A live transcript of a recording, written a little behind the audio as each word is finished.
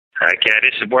Okay,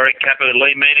 this is Warwick Capper, the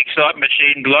lean mean excitement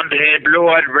machine, blonde hair,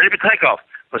 blue-eyed, ready for takeoff.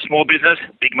 For small business,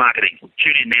 big marketing.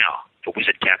 Tune in now for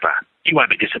Wizard Capper. You won't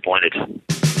be disappointed.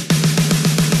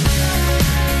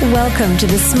 Welcome to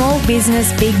the Small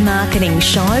Business Big Marketing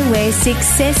Show, where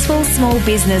successful small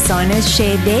business owners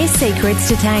share their secrets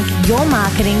to take your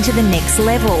marketing to the next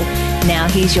level. Now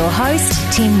here's your host,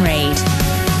 Tim Reid.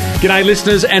 G'day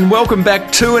listeners, and welcome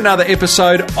back to another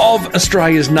episode of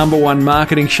Australia's #1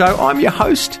 marketing show. I'm your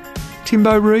host,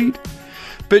 Timbo Reid.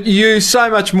 But you, so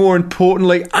much more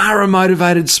importantly, are a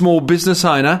motivated small business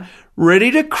owner ready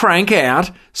to crank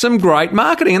out some great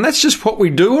marketing. And that's just what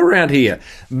we do around here.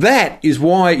 That is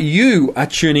why you are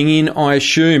tuning in, I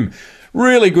assume.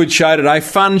 Really good show today.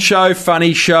 Fun show,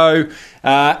 funny show,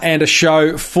 and a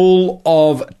show full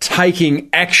of taking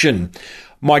action.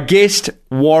 My guest,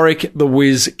 Warwick the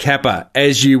Wiz Capper,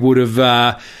 as you would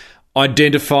have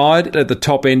identified at the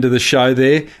top end of the show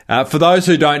there. For those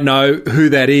who don't know who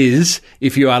that is,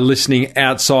 if you are listening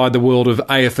outside the world of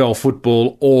AFL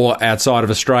football or outside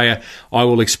of Australia, I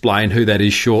will explain who that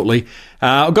is shortly.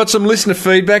 I've got some listener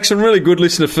feedback, some really good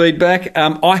listener feedback.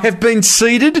 I have been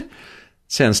seeded.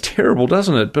 Sounds terrible,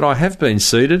 doesn't it? But I have been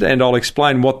seeded, and I'll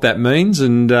explain what that means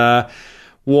and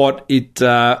what it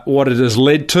has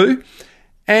led to.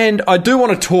 And I do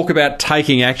want to talk about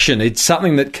taking action. It's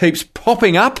something that keeps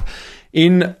popping up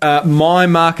in my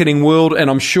marketing world, and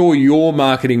I'm sure your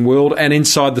marketing world, and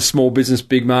inside the Small Business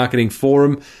Big Marketing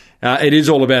Forum. It is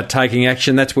all about taking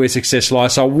action. That's where success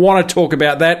lies. So I want to talk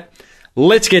about that.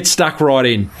 Let's get stuck right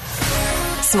in.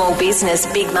 Small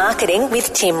Business Big Marketing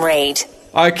with Tim Reid.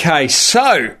 Okay,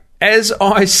 so as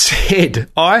I said,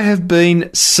 I have been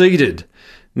seeded.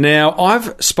 Now,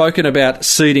 I've spoken about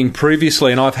seeding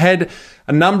previously, and I've had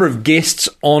a number of guests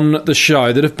on the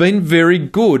show that have been very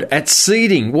good at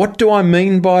seeding. What do I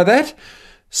mean by that?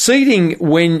 Seeding,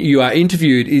 when you are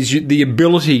interviewed, is the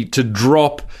ability to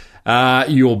drop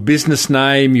your business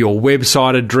name, your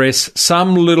website address,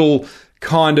 some little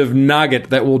kind of nugget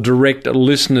that will direct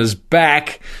listeners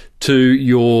back to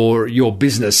your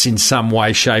business in some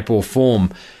way, shape or form.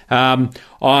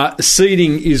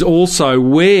 Seeding is also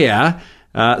where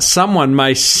someone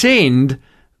may send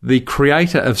the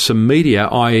creator of some media,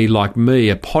 i.e. like me,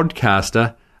 a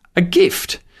podcaster, a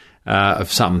gift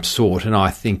of some sort. And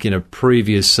I think in a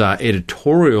previous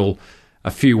editorial a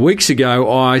few weeks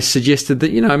ago, I suggested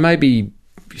that, maybe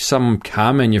some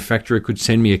car manufacturer could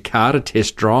send me a car to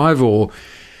test drive, or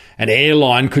an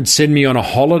airline could send me on a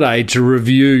holiday to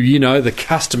review, the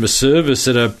customer service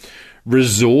at a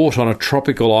resort on a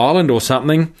tropical island or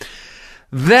something.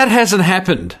 That hasn't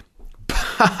happened.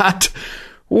 But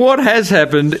what has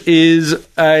happened is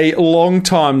a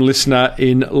long-time listener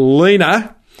in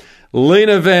Lena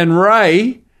Van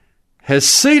Ray, has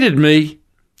seeded me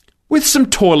with some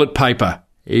toilet paper.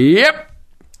 Yep,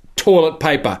 toilet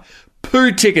paper.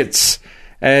 Poo tickets,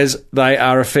 as they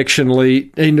are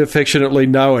affectionately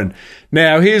known.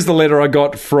 Now, here's the letter I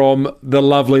got from the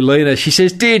lovely Lena. She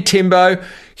says, "Dear Timbo,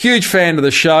 huge fan of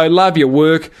the show, love your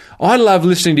work. I love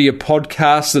listening to your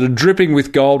podcasts that are dripping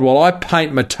with gold while I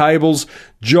paint my tables,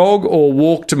 jog or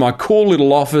walk to my cool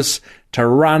little office to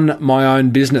run my own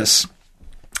business."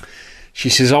 She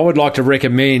says, "I would like to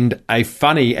recommend a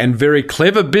funny and very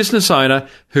clever business owner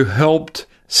who helped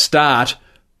start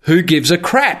Who Gives a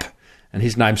Crap?" And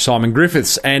his name's Simon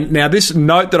Griffiths. And now this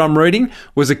note that I'm reading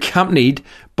was accompanied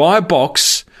by a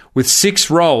box with 6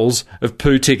 rolls of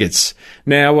poo tickets.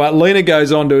 Now, Lena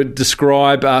goes on to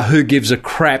describe Who Gives a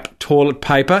Crap toilet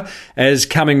paper as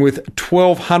coming with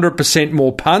 1,200%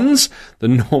 more puns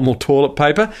than normal toilet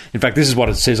paper. In fact, this is what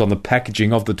it says on the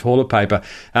packaging of the toilet paper.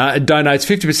 It donates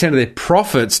 50% of their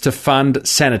profits to fund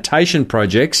sanitation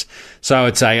projects. So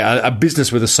it's a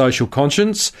business with a social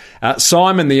conscience.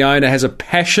 Simon, the owner, has a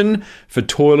passion for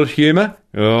toilet humour.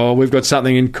 Oh, we've got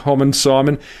something in common,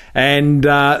 Simon. And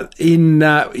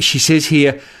she says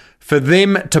here, for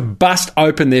them to bust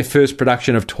open their first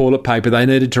production of toilet paper, they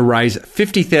needed to raise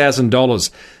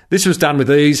 $50,000. This was done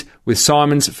with ease with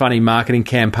Simon's funny marketing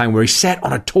campaign, where he sat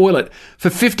on a toilet for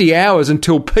 50 hours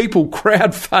until people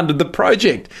crowdfunded the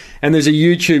project. And there's a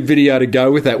YouTube video to go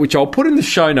with that, which I'll put in the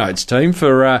show notes, team,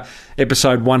 for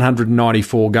episode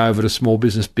 194. Go over to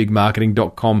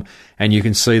smallbusinessbigmarketing.com and you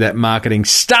can see that marketing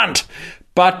stunt.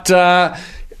 But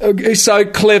so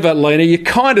clever, Lena. You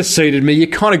kind of seeded me. You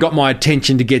kind of got my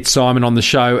attention to get Simon on the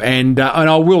show, and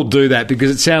I will do that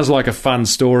because it sounds like a fun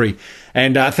story.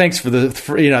 And thanks for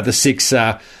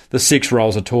the 6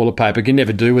 rolls of toilet paper. You can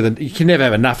never do with it. You can never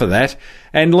have enough of that.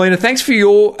 And Lena, thanks for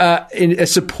your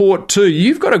support too.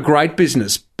 You've got a great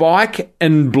business,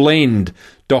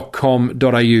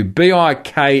 bikeandblend.com.au,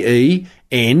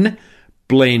 BIKEN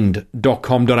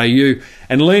blend.com.au.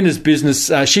 And Lena's business,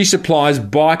 she supplies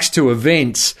bikes to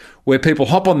events where people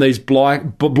hop on these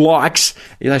bikes.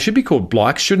 They should be called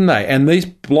bikes, shouldn't they? And these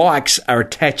bikes are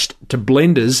attached to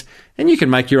blenders, and you can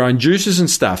make your own juices and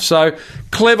stuff. So,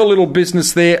 clever little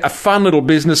business there, a fun little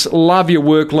business. Love your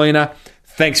work, Lena.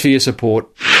 Thanks for your support.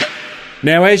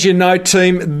 Now, as you know,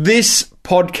 team, this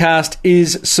podcast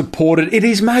is supported. It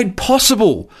is made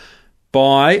possible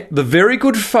by the very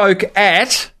good folk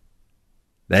at,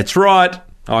 that's right,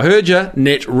 I heard you,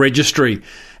 Net Registry.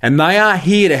 And they are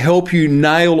here to help you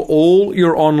nail all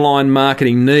your online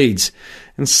marketing needs.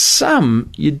 And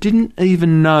some you didn't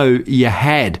even know you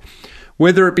had.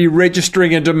 Whether it be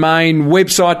registering a domain,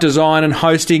 website design and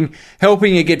hosting,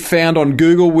 helping you get found on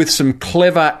Google with some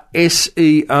clever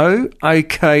SEO,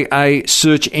 aka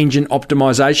search engine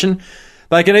optimization.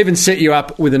 They can even set you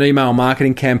up with an email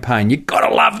marketing campaign. You've got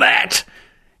to love that.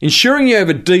 Ensuring you have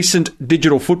a decent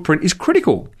digital footprint is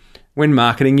critical when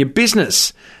marketing your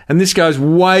business. And this goes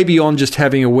way beyond just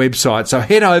having a website. So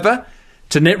head over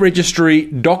to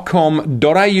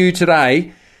netregistry.com.au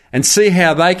today and see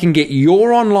how they can get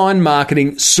your online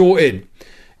marketing sorted.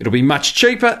 It'll be much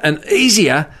cheaper and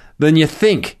easier than you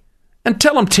think. And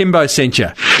tell them Timbo sent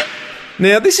you.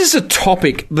 Now, this is a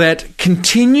topic that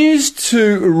continues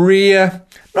to rear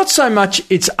not so much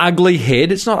its ugly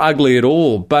head, it's not ugly at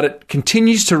all, but it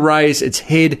continues to raise its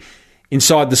head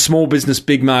inside the Small Business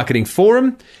Big Marketing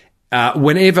Forum.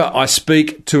 Whenever I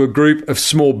speak to a group of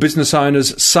small business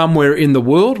owners somewhere in the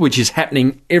world, which is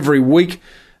happening every week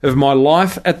of my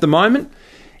life at the moment,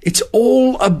 it's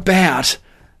all about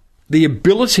the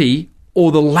ability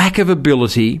or the lack of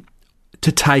ability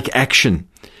to take action.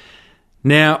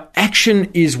 Now,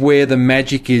 action is where the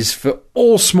magic is for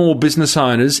all small business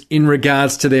owners in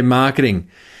regards to their marketing.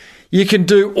 You can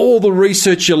do all the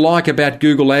research you like about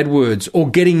Google AdWords or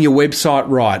getting your website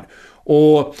right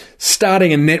or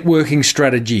starting a networking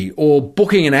strategy or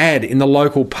booking an ad in the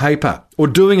local paper or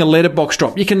doing a letterbox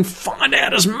drop. You can find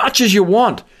out as much as you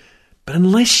want. But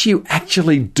unless you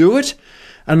actually do it,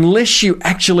 unless you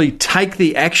actually take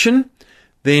the action,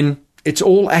 then it's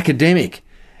all academic.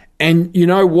 And you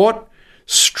know what?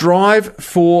 Strive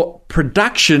for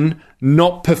production,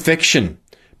 not perfection.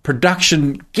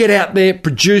 Production, get out there,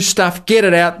 produce stuff, get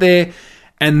it out there,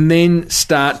 and then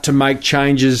start to make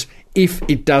changes if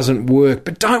it doesn't work.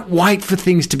 But don't wait for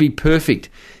things to be perfect.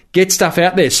 Get stuff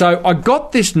out there. So I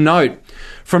got this note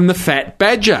from the Fat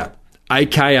Badger,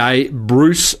 aka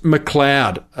Bruce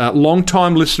McLeod, a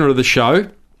long-time listener of the show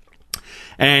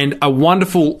and a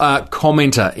wonderful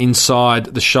commenter inside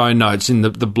the show notes in the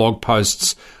blog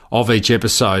posts of each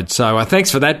episode. So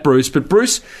thanks for that, Bruce. But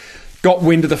Bruce got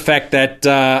wind of the fact that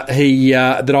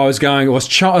I was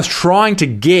trying to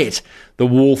get the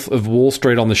Wolf of Wall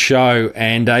Street on the show,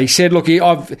 and he said, "Look,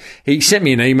 he sent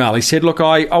me an email. He said, look,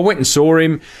 I went and saw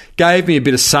him, gave me a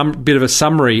bit of a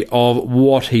summary of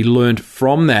what he learned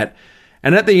from that."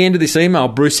 And at the end of this email,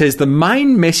 Bruce says, "The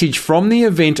main message from the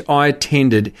event I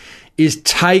attended is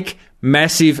take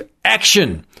massive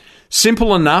action.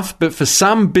 Simple enough, but for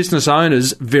some business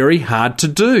owners, very hard to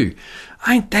do."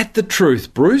 Ain't that the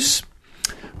truth, Bruce?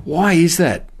 Why is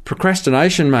that?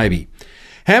 Procrastination, maybe.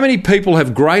 How many people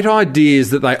have great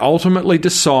ideas that they ultimately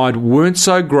decide weren't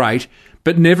so great,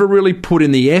 but never really put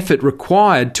in the effort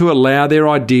required to allow their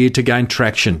idea to gain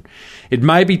traction? It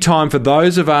may be time for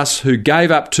those of us who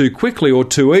gave up too quickly or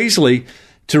too easily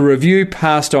to review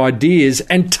past ideas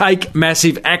and take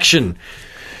massive action.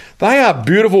 They are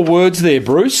beautiful words there,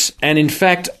 Bruce. And in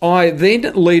fact, I then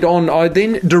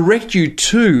direct you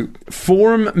to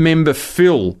forum member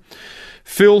Phil.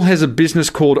 Phil has a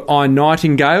business called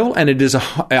iNightingale, and it is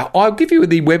I'll give you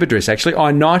the web address actually,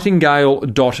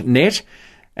 iNightingale.net,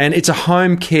 and it's a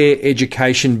home care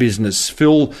education business.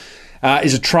 Phil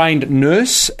is a trained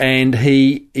nurse, and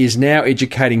he is now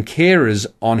educating carers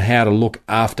on how to look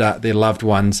after their loved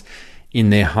ones in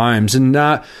their homes. And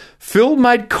Phil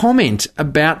made comment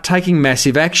about taking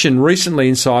massive action recently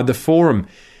inside the forum.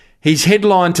 His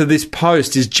headline to this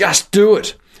post is "Just Do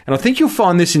It," and I think you'll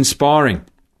find this inspiring.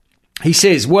 He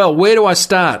says, "Well, where do I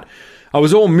start? I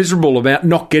was all miserable about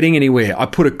not getting anywhere. I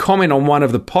put a comment on one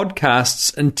of the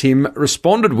podcasts and Tim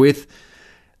responded with,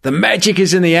 'The magic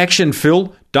is in the action,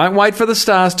 Phil. Don't wait for the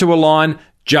stars to align.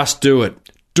 Just do it.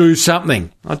 Do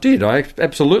something.'" I did. I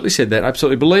absolutely said that. I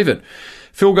absolutely believe it.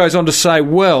 Phil goes on to say,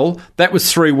 "Well, that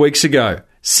was 3 weeks ago.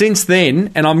 Since then,"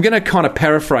 and I'm going to kind of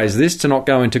paraphrase this to not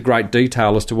go into great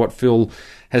detail as to what Phil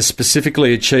has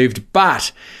specifically achieved,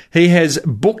 but he has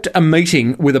booked a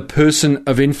meeting with a person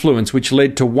of influence, which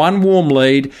led to 1 warm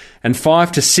lead and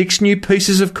 5 to 6 new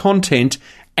pieces of content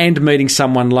and meeting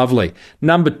someone lovely.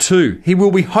 Number 2, he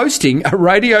will be hosting a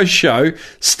radio show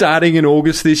starting in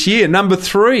August this year. Number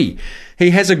 3, he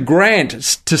has a grant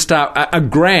to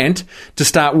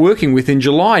start working with in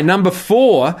July. Number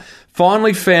 4,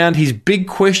 finally found his big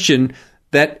question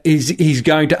that he's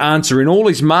going to answer in all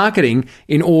his marketing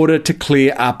in order to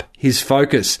clear up his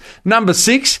focus. Number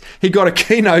 6, he got a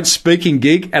keynote speaking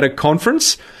gig at a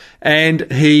conference. And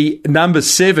number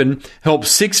 7, helps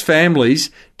 6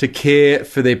 families to care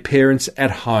for their parents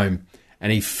at home.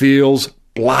 And he feels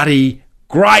bloody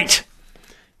great.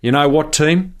 You know what,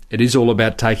 team? It is all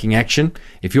about taking action.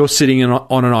 If you're sitting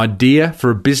on an idea for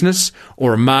a business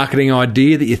or a marketing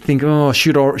idea that you think, oh,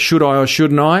 should I or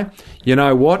shouldn't I? You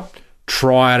know what?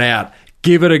 Try it out.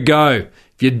 Give it a go.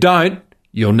 If you don't,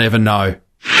 you'll never know.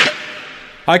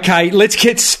 Okay, let's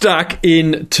get stuck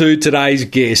into today's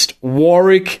guest,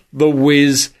 Warwick the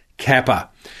Whiz Capper.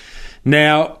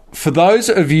 Now, for those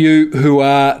of you who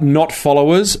are not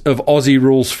followers of Aussie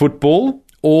rules football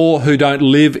or who don't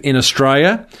live in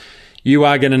Australia, you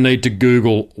are going to need to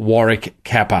Google Warwick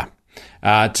Capper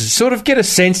to sort of get a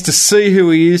sense, to see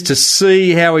who he is, to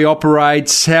see how he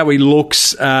operates, how he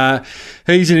looks.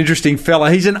 He's an interesting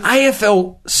fella. He's an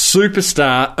AFL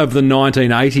superstar of the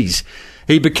 1980s.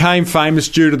 He became famous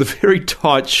due to the very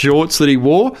tight shorts that he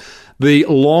wore, the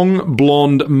long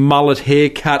blonde mullet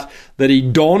haircut that he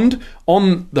donned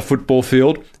on the football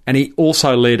field, and he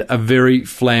also led a very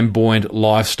flamboyant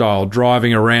lifestyle,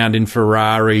 driving around in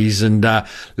Ferraris and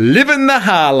living the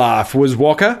high life was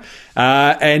Walker,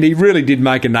 and he really did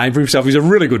make a name for himself. He's a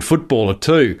really good footballer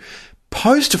too.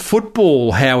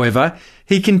 Post-football, however,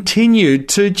 he continued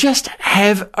to just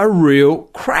have a real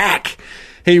crack.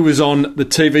 He was on the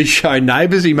TV show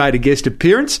Neighbours. He made a guest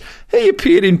appearance. He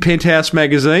appeared in Penthouse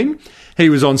magazine. He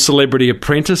was on Celebrity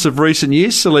Apprentice of recent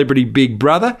years, Celebrity Big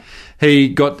Brother.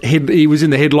 He was in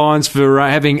the headlines for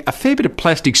having a fair bit of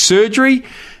plastic surgery.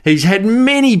 He's had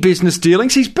many business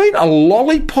dealings. He's been a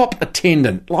lollipop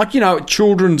attendant, like, at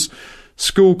children's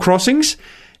school crossings.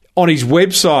 On his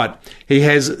website,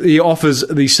 he offers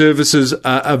the services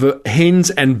of a hens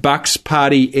and bucks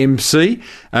party MC,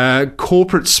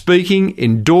 corporate speaking,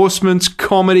 endorsements,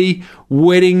 comedy,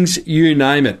 weddings, you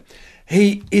name it.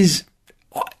 He is,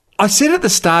 I said at the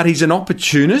start, he's an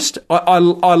opportunist. I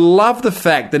love the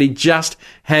fact that he just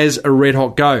has a red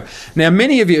hot go. Now,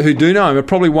 many of you who do know him are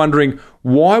probably wondering,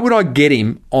 why would I get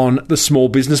him on the Small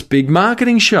Business Big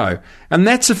Marketing Show? And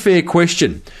that's a fair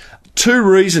question. 2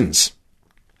 reasons.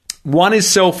 One is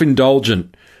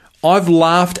self-indulgent. I've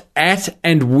laughed at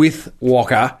and with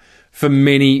Walker for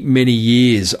many, many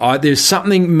years. There's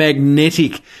something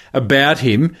magnetic about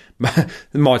him. It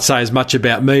might say as much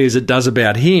about me as it does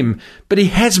about him, but he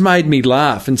has made me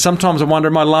laugh. And sometimes I wonder,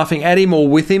 am I laughing at him or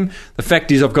with him? The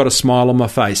fact is, I've got a smile on my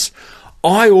face.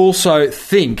 I also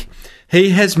think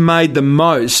he has made the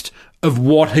most of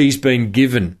what he's been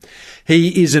given.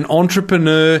 He is an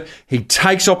entrepreneur. He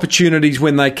takes opportunities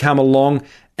when they come along.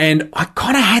 And I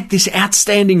kind of had this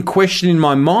outstanding question in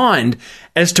my mind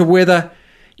as to whether,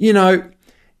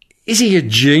 is he a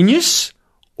genius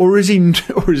or is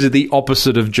it the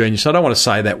opposite of genius? I don't want to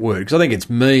say that word because I think it's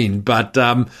mean, but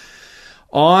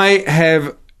I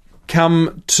have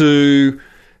come to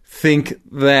think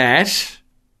that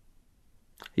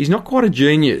he's not quite a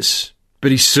genius, but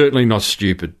he's certainly not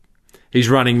stupid. He's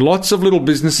running lots of little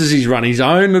businesses. He's running his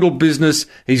own little business.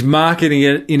 He's marketing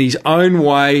it in his own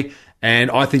way.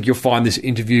 And I think you'll find this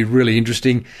interview really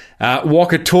interesting.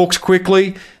 Walker talks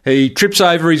quickly. He trips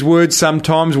over his words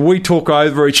sometimes. We talk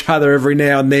over each other every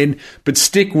now and then, but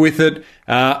stick with it.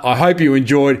 I hope you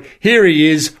enjoyed. Here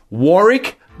he is,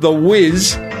 Warwick the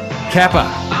Whiz Capper.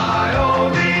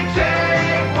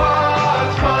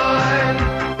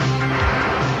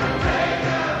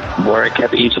 Warwick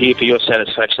Capper is here for your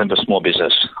satisfaction for small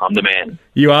business. I'm the man.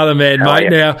 You are the man, mate.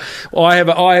 Now, I have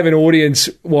an audience,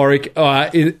 Warwick,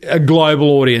 a global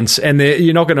audience, and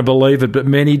you're not going to believe it, but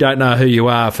many don't know who you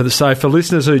are. So for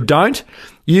listeners who don't,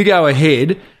 you go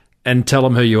ahead and tell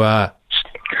them who you are.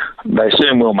 They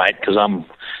soon will, mate, because I'm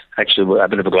actually a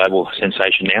bit of a global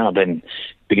sensation now. I've been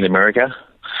big in America.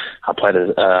 I played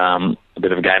a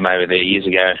bit of a game over there years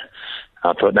ago.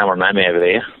 I thought no one would know me over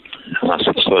there. And I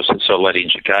saw a lady in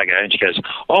Chicago, and she goes,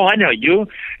 "Oh, I know you.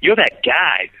 You're that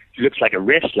guy who looks like a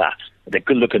wrestler, the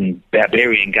good-looking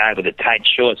barbarian guy with the tight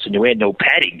shorts, and you wear no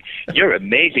padding. You're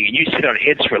amazing, and you sit on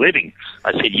heads for a living."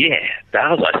 I said, "Yeah,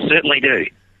 Dales, I certainly do."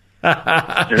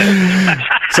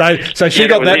 So she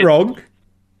got that wrong.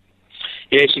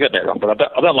 Yeah, she got that wrong, but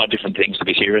I don't like different things, to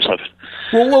be serious.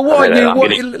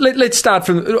 Let's start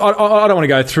from... I don't want to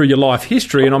go through your life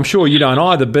history, and I'm sure you don't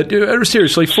either, but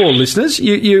seriously, for listeners,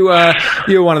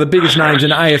 you're one of the biggest names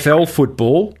in AFL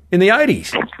football in the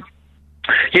 80s.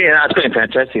 Yeah, no, it's been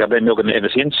fantastic. I've been milking it ever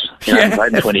since. I've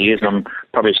played in 20 years, and I'm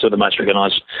probably still the most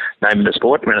recognised name in the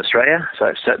sport around Australia.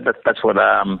 So that's what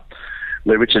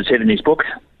Lou Richard said in his book.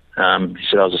 He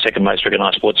said I was the second most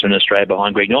recognised sportsman in Australia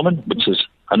behind Greg Norman, which is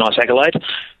a nice accolade.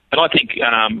 And I think,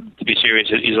 to be serious,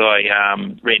 is I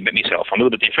reinvent myself. I'm a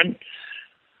little bit different.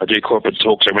 I do corporate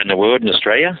talks around the world in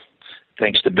Australia.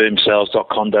 Thanks to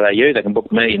boomsales.com.au, they can book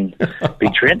me in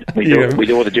Big Trent. We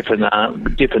do all the different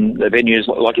venues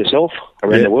like yourself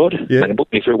around the world. Yeah. They can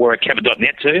book me through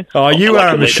warwickcapper.net too. Oh, you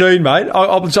are a machine, mate.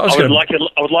 I would like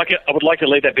to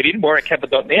leave that bit in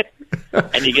warwickcapper.net,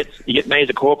 and you get me as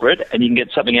a corporate, and you can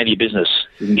get something out of your business.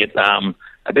 You can get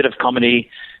a bit of comedy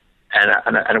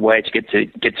and a way to get to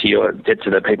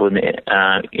the people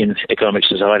in economic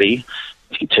society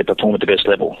to perform at the best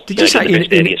level. Did you say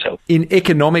in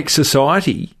economic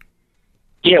society?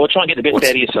 Yeah, we'll try and get the best out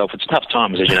of yourself. It's tough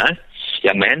times, as you know,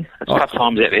 young man. It's tough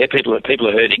times out there. People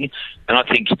are hurting, and I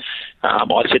think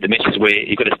I said the message where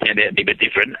you've got to stand out and be a bit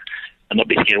different and not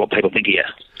be scared of what people think of you.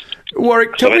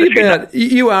 Warwick, tell me about...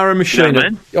 You are a machine.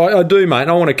 You know, I do, mate,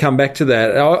 and I want to come back to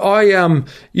that.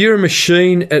 You're a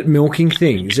machine at milking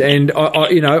things, and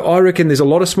I reckon there's a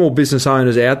lot of small business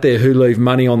owners out there who leave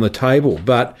money on the table,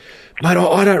 but... Mate,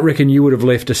 I don't reckon you would have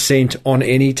left a cent on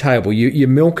any table. You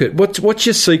milk it. What's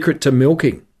your secret to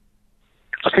milking?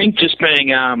 I think just being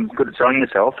good at selling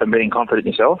yourself and being confident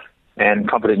in yourself and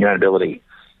confident in your own ability.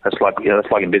 That's like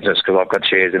in business, because I've got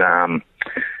shares in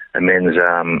a men's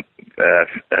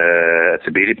it's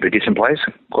a beautician place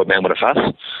called Man With A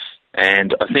Fuss,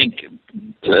 and I think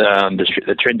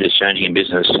the trend is changing in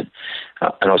business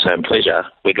and also in pleasure,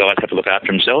 where guys have to look after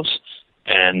themselves.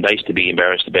 And they used to be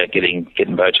embarrassed about getting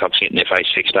Botox, getting their face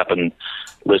fixed up and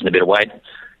losing a bit of weight.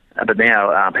 But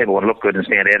now people want to look good and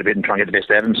stand out a bit and try and get the best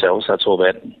out of themselves. That's all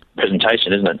about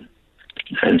presentation, isn't it?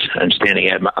 And standing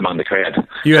out among the crowd. Have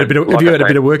you had a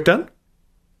bit of work done?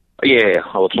 Yeah,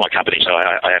 well, it's my company, so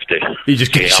I have to. You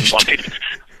just get...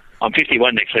 I'm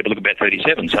 51 next week, I look about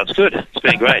 37, so it's good. It's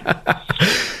been great.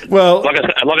 Well, like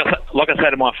I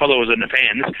say to my followers and the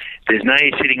fans, there's no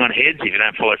sitting on heads if you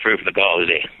don't follow through for the goal, is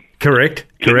there? Correct.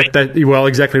 Well,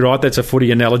 exactly right. That's a footy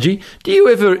analogy. Do you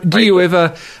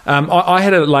ever? I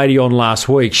had a lady on last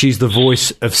week. She's the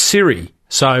voice of Siri.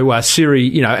 So Siri,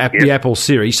 the Apple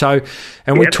Siri. So,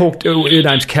 and we talked. Her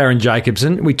name's Karen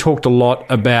Jacobson. We talked a lot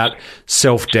about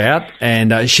self-doubt,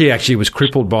 and she actually was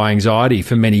crippled by anxiety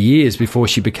for many years before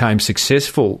she became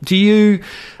successful. Do you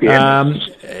have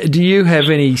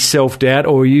any self-doubt,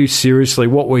 or are you seriously?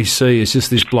 What we see is just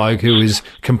this bloke who is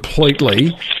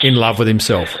completely in love with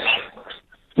himself.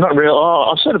 Not real.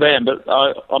 I sort of am, but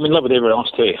I'm in love with everyone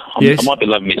else too. I might be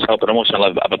loving myself, but I'm also in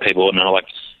love with other people, and I like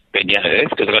being down to earth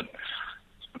because I've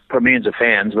got millions of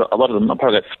fans, but a lot of them, I've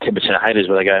probably got 10% of haters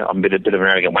where they go, I'm a bit of an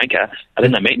arrogant wanker, and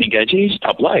then they meet me and go, gee, he's a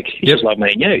top bloke. He's just like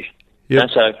me and you. Yep.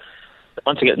 So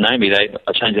once they get to know me, they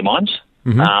change their minds.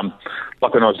 Mm-hmm.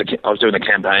 Like when I was doing the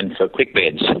campaign for Quick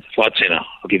Beds, Flight Centre,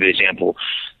 I'll give you an example,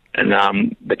 and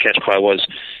the cash cry was,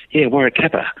 Warwick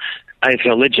Capper,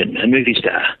 AFL legend and movie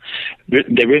star.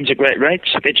 Their rooms are great rates,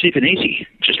 they're cheap and easy,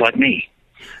 just like me.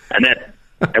 And that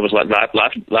was like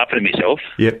laughing at myself.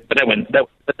 Yep. But that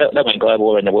went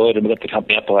global around the world, and we got the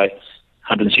company up by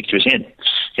 160%.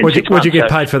 What'd you get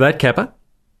paid for that, Capper?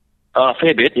 A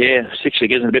fair bit, yeah, 6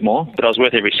 figures and a bit more. But I was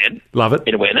worth every cent. Love it.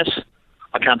 In awareness.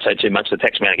 I can't say too much, the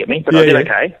tax man get me, but I did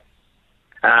okay.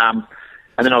 And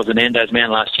then I was in Nando's Man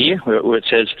last year, where it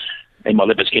says, in my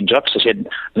leopard skin jocks, I said, and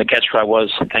the catch cry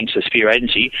was, thanks to Sphere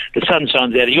Agency, the sun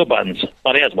shines out of your buttons,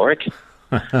 not ours, Warwick.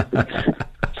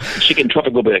 Chicken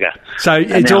tropical burger. So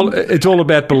it's all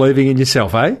about believing in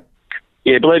yourself, eh?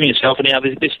 Yeah, believing in yourself. And now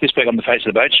this week on the Face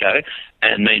of the Boat show,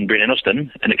 and me and Brent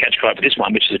Enoston, and the catch cry for this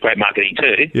one, which is great marketing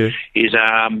too, is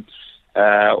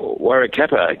Warwick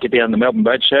Capper, get down the Melbourne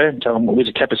Boat Show and tell them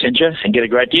Wizard Capper sent you and get a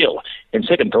great deal. In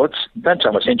second thoughts, don't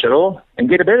tell them I sent you at all and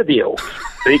get a better deal.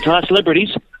 B-class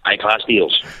celebrities, A-class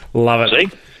deals. Love it.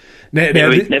 See?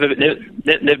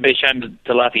 Never be ashamed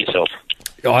to laugh at yourself.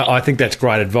 I think that's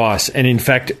great advice, and in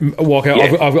fact, Walker,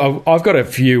 I've got a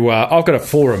few. I've got a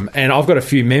forum, and I've got a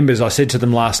few members. I said to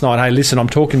them last night, "Hey, listen, I'm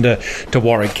talking to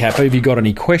Warwick Capper. Have you got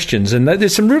any questions?" And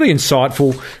there's some really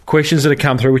insightful questions that have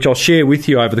come through, which I'll share with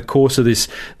you over the course of this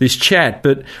chat.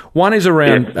 But one is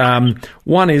around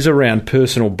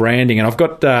personal branding, and I've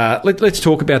got. Let's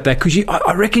talk about that, because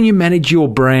I reckon you manage your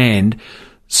brand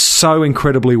so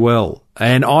incredibly well,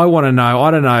 and I want to know. I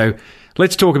don't know.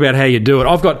 Let's talk about how you do it.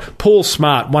 I've got Paul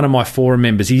Smart, one of my forum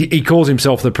members. He calls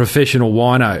himself the professional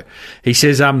wino. He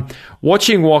says,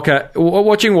 watching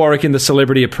Warwick in The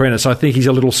Celebrity Apprentice, I think he's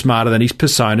a little smarter than his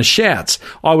persona shouts.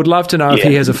 I would love to know if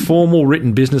he has a formal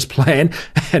written business plan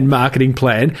and marketing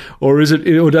plan, or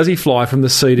does he fly from the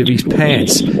seat of his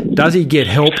pants? Does he get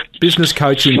help, business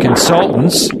coaching,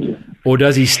 consultants, or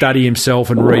does he study himself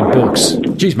and read books?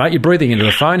 Geez, mate, you're breathing into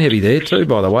the phone heavy there too,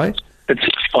 by the way.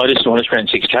 I just ran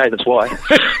 6K, that's why.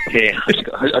 Yeah,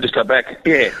 I just got back.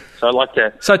 Yeah, so I like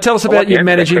to... So tell us about you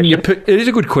managing your... It is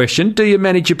a good question. Do you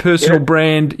manage your personal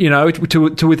brand,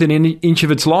 to within an inch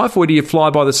of its life, or do you fly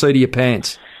by the seat of your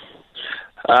pants?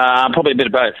 Probably a bit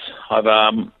of both. I've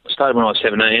started when I was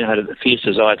 17. I had a fierce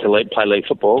desire to play league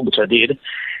football, which I did.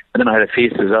 And then I had a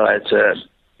fierce desire to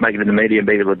make it in the media and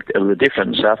be a little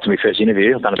different. So after my first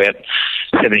interview, I've done about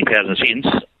 70,000 since.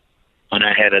 I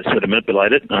know how to sort of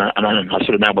manipulate it, and I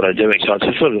sort of know what I'm doing. So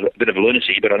it's sort of a bit of a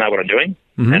lunacy, but I know what I'm doing.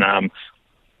 Mm-hmm. And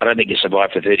I don't think you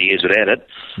survive for 30 years without it.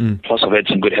 Mm. Plus, I've had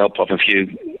some good help off a few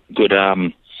good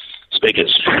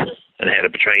speakers and how to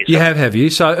portray yourself. You have you?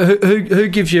 So who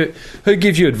gives you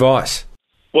advice?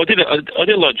 Well, I did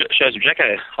a lot of shows with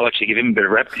Jacko. I'll actually give him a bit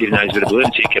of rap, even though he's a bit of a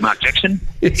lunatic. Mark Jackson.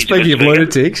 Speaking of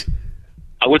lunatics,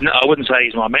 I wouldn't say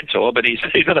he's my mentor, but he's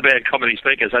not a bad comedy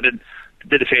speaker. So I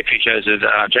did a fair few shows with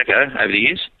Jacko over the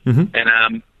years, mm-hmm.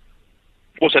 And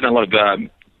also done a lot of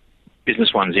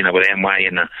business ones, with Amway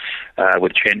and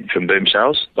with Trent from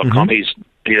BoomSales.com. Mm-hmm.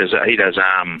 He does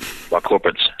like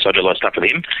corporates, so I do a lot of stuff with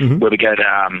him. Mm-hmm. Where we go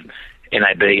to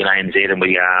NAB and ANZ, and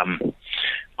we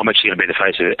I'm actually going to be the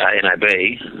face of NAB.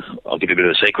 I'll give you a bit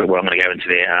of a secret where I'm going to go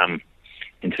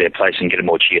into their place and get them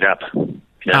all cheered up.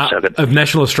 Of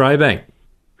National Australia Bank.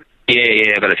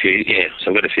 Yeah, I've got a few. Yeah,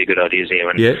 so I've got a few good ideas here,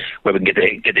 and where we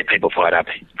can get their people fired up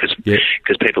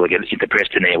because people are getting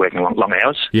depressed in there working long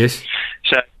hours. Yes.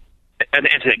 So, and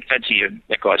to answer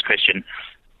that guy's question,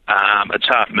 it's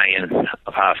half me and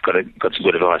I've half got some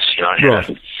good advice.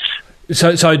 Right.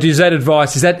 So does that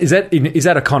advice is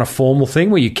that a kind of formal thing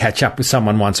where you catch up with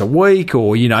someone once a week,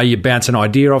 or you bounce an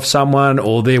idea off someone,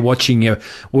 or they're watching you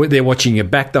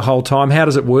back the whole time? How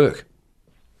does it work?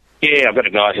 Yeah, I've got a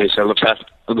guy who looks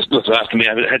after me.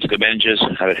 I've had some good managers.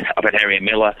 I've had Harry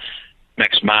Miller,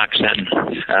 Max Marks, and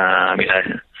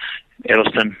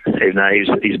Elliston. Even though he's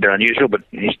a bit unusual, but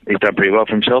he's done pretty well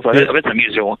for himself. I've had some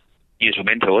usual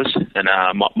mentors, and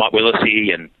Mike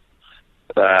Willisey and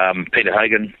Peter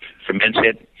Hagen from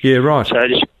Menset. Yeah, right. So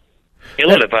just a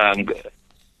lot of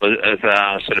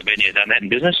sort of been here, done that in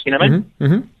business. You know what I mean?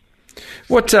 Mm-hmm.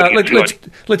 What?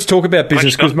 Let's talk about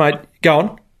business, because mate, go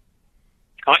on.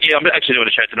 I'm actually doing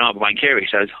a show tonight with Wayne Carey,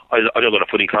 so I do a lot of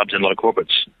footy clubs and a lot of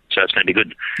corporates, so it's going to be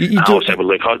good. Also with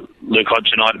Luke Hodge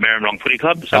tonight at Marymorong Footy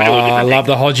Club. So I love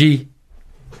the Hodgie.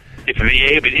 He'll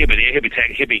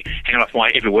be hanging off my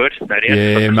every word, no doubt.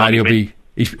 Yeah, mate,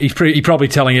 he's probably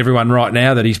telling everyone right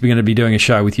now that he's going to be doing a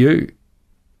show with you.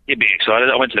 He'd be excited.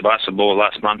 I went to the basketball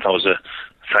last month. I was the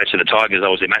face of the Tigers. I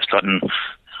was their mascot, and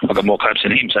I've got more copes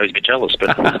than him, so he's a bit jealous,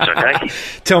 but it's okay.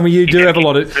 Tell me, you've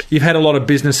had a lot of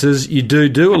businesses. You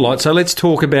do a lot. So let's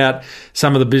talk about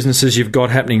some of the businesses you've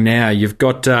got happening now. You've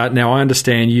got now. I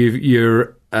understand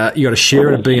you got a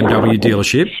share in a BMW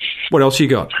dealership. What else you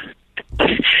got?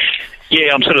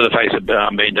 Yeah, I'm sort of the face of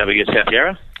BMW at South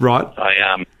Yarra. Right.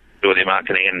 I do all their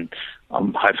marketing,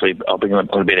 and hopefully I'll be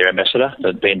their ambassador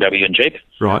at BMW and Jeep.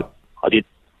 Right. I did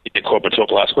the corporate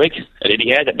talk last week at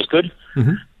Etihad. That was good.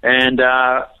 Mm-hmm. And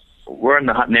we're in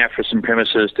the hunt now for some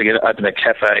premises to open a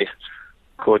cafe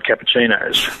called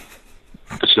Cappuccinos.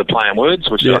 It's the play on words,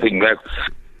 which I think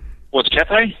what's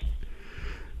cafe?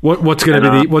 What's going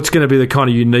to be the kind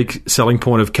of unique selling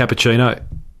point of cappuccino?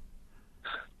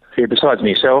 Yeah, besides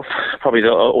myself, probably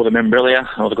all the memorabilia,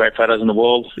 all the great photos in the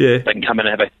wall. Yeah, they can come in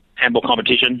and have a handball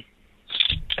competition.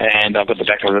 And I've got the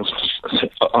back of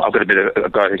I've got a bit of a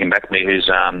guy who can back me who's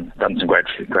done some great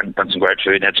food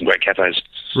and had some great cafes.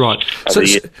 Right.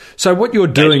 So what you're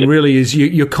doing really is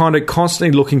you're kind of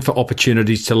constantly looking for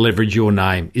opportunities to leverage your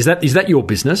name. Is that your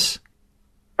business?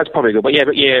 That's probably good,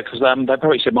 because they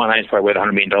probably said my name's probably worth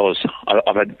 $100 million.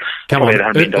 I've had probably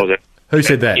 $100 million. Who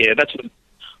said that? Yeah, that's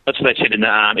what they said in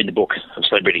the book of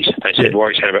celebrities. They said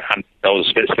Warwick's had about $100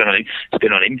 spent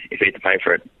on him if he had to pay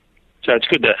for it. So it's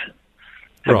good to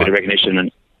have a bit of recognition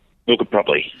and look it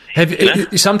properly.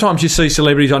 Sometimes you see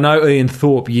celebrities. I know Ian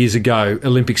Thorpe years ago,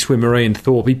 Olympic swimmer Ian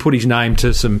Thorpe. He put his name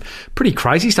to some pretty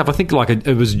crazy stuff. I think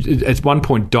it was at one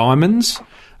point diamonds.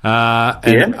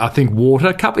 and I think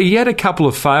water. He had a couple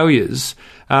of failures.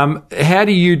 How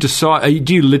do you decide?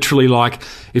 Do you literally, like,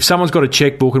 if someone's got a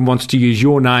checkbook and wants to use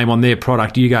your name on their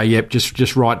product, do you go, yep,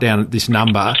 just write down this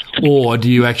number, or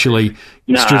do you actually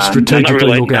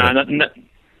strategically look at it? No.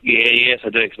 Yes, I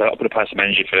do, because I'll put a post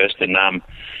manager first, and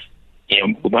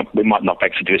we might knock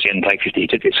back 50% and take 50.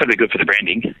 It's certainly good for the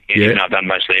branding. Even though I've done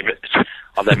mostly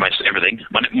everything.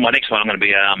 My next one, I'm going to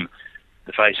be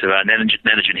the face of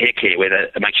Nanogen Haircare, where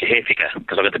it makes your hair thicker,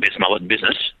 because I've got the best mullet in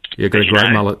business. You've got a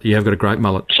great mullet. You have got a great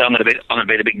mullet. So I'm going to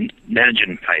be the big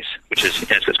Nanogen face, which is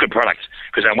it's a good product,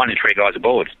 because 1 in 3 guys are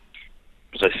bald.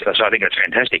 So I think that's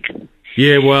fantastic.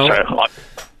 Yeah, well,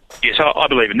 so I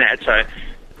believe in that. So,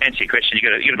 answer your question, you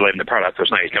got to believe in the product.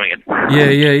 There's no use doing it.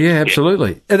 Yeah,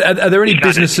 absolutely. Are there any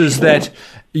businesses that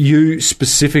you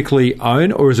specifically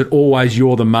own, or is it always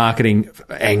you're the marketing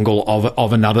angle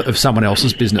of someone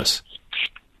else's business?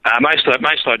 Mostly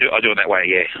I do it that way.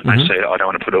 Yeah, mostly I don't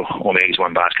want to put all my eggs in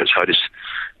one basket, so I just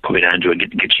put my name to it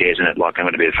and get shares in it. Like, I'm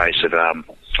going to be the face of a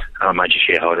major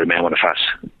shareholder, Man Want a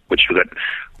Fuss, which we've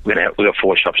got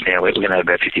 4 shops now. We're going to have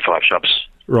about 55 shops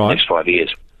in the next 5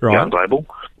 years. Right. Going global.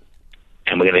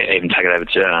 And we're going to even take it over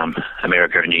to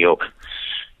America and New York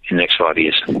in the next 5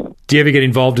 years. Do you ever get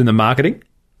involved in the marketing?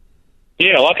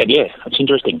 Yeah, I like it, yeah. It's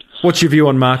interesting. What's your view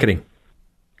on marketing?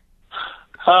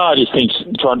 I just think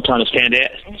trying to stand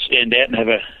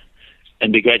out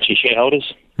and be great to your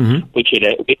shareholders. Mm-hmm. We treat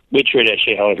our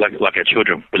shareholders like our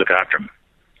children. We look after them.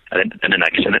 And then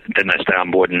they stay on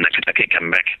board and they keep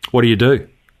coming back. What do? You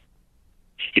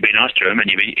be nice to them,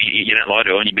 and you don't lie to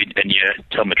them, and you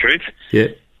tell them the truth. Yeah.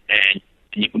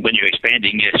 And when you're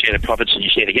expanding, you share the profits and you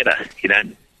share together. You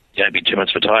don't be too much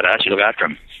of a tight ass. You look after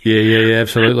them. Yeah,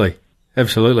 absolutely.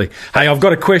 Absolutely. Hey, I've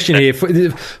got a question here.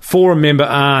 Forum member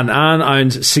Arn. Arn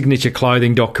owns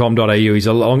signatureclothing.com.au. He's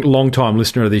a long-time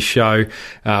listener of this show,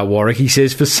 Warwick. He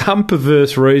says, for some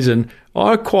perverse reason,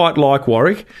 I quite like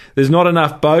Warwick. There's not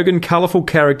enough bogan, colourful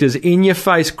characters,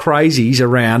 in-your-face crazies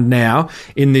around now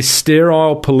in this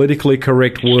sterile, politically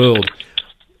correct world.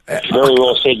 Very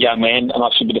well said, young man, and I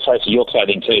should be the face of your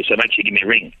clothing too, so make sure you give me a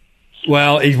ring.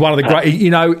 Well, he's one of the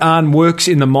great... Arn works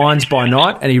in the mines by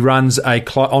night, and he runs a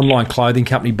online clothing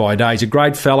company by day. He's a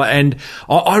great fella, and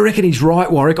I reckon he's right,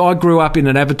 Warwick. I grew up in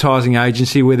an advertising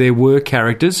agency where there were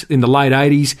characters in the late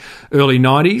 80s, early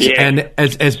 90s, and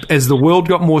as the world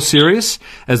got more serious,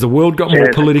 as the world got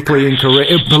more politically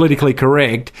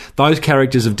correct, those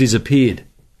characters have disappeared.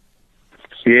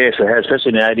 Yes, it has,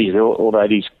 especially in the 80s. All the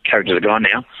 80s characters are gone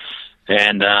now,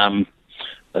 and...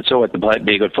 it's always to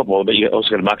be a good footballer, but you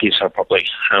also got to muck yourself properly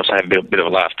and also have a bit of a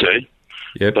laugh too.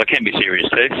 Yep. But I can be serious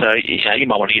too, so you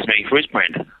might want to use me for his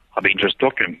brand. I'd be interested to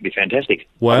talk to him. It'd be fantastic.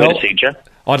 Well,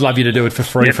 I'd love you to do it for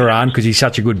free for Arn, because he's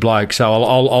such a good bloke, so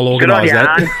I'll organise that.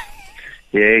 Arn.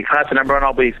 Yeah, class the number, and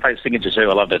I'll be face signature too.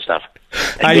 I love that stuff.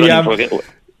 Hey,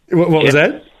 what was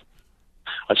that?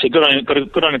 I said, good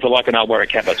on him for liking old Warwick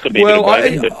Capper. It's going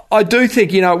to be I do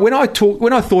think, when I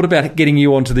thought about getting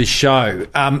you onto this show,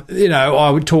 I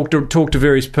would talk to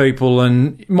various people,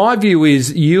 and my view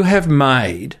is you have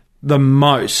made the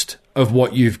most of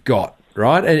what you've got,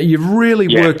 right? And you've really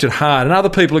worked it hard. And other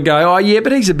people would go, oh, yeah,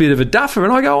 but he's a bit of a duffer.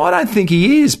 And I go, I don't think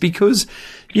he is, because,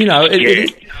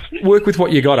 work with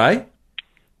what you got, eh?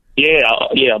 Yeah.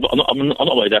 I'm not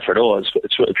really a duffer at all.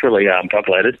 It's really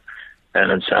calculated,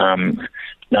 and it's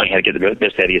knowing how to get the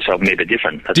best out of yourself and be a bit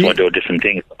different. That's why I do a different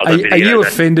thing. Are you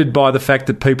offended by the fact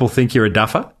that people think you're a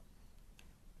duffer?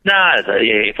 No,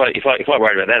 if I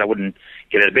worried about that, I wouldn't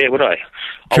get out of bed, would I?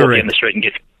 I would down the street and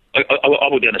get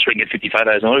 50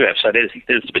 photos and autographs. So they're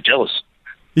a bit jealous.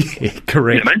 Yeah,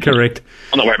 correct. Correct.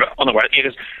 I'm not worried.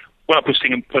 Because when I put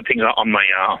things on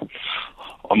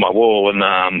my wall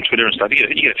and Twitter and stuff, you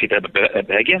got to fit that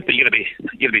bag, yeah. But you got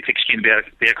to be thick-skinned to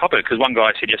be a copper. Because one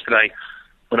guy said yesterday,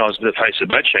 when I was the face of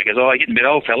the boat show, he goes, you're getting a bit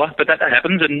old, fella. But that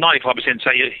happens, and 95%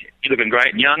 say you're looking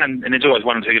great and young, and there's always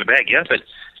one or two in a bag, yeah? But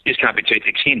you just can't be too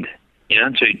thick-skinned,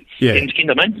 too thin-skinned,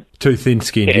 I mean. Too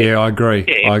thin-skinned, yeah, I agree.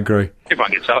 Yeah. I agree.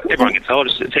 Everyone gets old.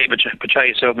 Just portray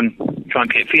yourself and try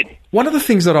and keep fit. One of the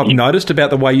things that I've noticed about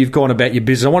the way you've gone about your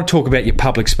business, I want to talk about your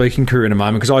public speaking career in a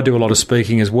moment, because I do a lot of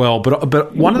speaking as well,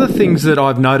 but one of the things that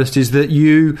I've noticed is that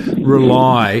you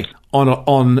rely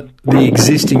on the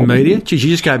existing media. Geez, you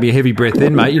just gave me a heavy breath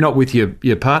then, mate. You're not with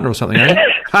your partner or something, are you?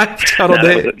 That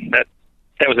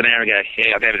was an hour ago.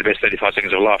 Yeah, I gave it the best 35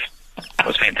 seconds of life. That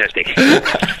was fantastic.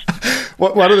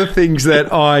 One of the things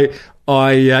that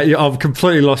I've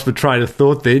completely lost my train of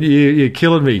thought then. You're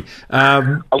killing me.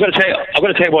 I've got to tell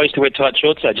you why I used to wear tight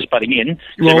shorts, so just butting in.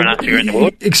 Everyone else around the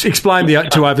world. Explain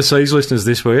to overseas listeners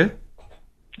this, will you?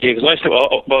 Yeah, because I used to,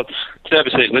 well, to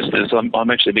overseas listeners,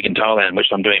 I'm actually big in Thailand,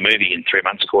 which I'm doing a movie in 3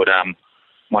 months called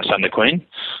My Son the Queen.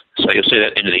 So you'll see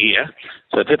that end of the year.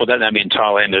 So people don't know me in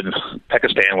Thailand and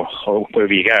Pakistan or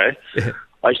wherever you go. Yeah.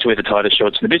 I used to wear the tightest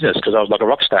shorts in the business because I was like a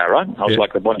rock star, right? I was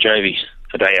like the Bon Jovi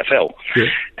of the AFL. Yeah.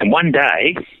 And one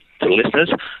day, to the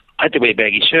listeners, I had to wear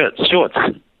baggy shorts. So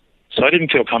I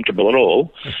didn't feel comfortable at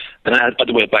all. And I had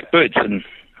to wear black boots. And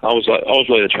I was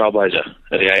really the trailblazer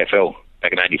of the AFL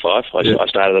back in '85. I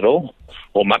started it all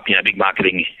big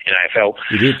marketing in AFL.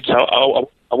 You did. So I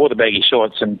wore the baggy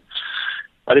shorts and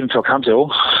I didn't feel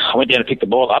comfortable. I went down to pick the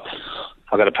ball up.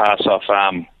 I got a pass off,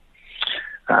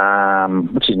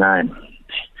 what's his name?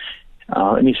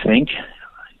 Let me think.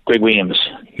 Greg Williams.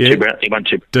 Yeah. He won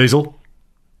two. Diesel.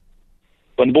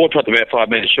 When the ball dropped about 5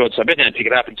 minutes short, so I bent down to pick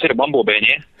it up. Instead of one ball being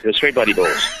here, there was 3 bloody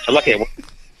balls. So lucky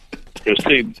there was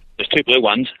two blue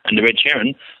ones and the red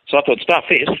Sharon. So I thought, stuff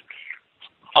this.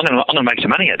 I'm gonna make some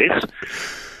money out of this.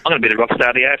 I'm gonna be the rock star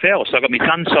of the AFL. So I got my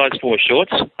son's size 4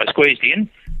 shorts. I squeezed in,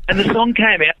 and the song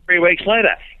came out 3 weeks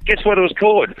later. Guess what it was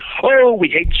called? Oh, we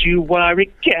hate you,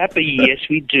 Warwick Capper. Yes,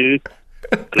 we do.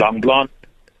 Long blonde.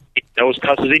 Those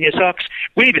cusses in your socks.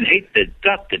 We even hate the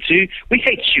doctor too. We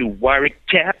hate you, Warwick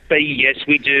Capper. Yes,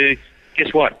 we do.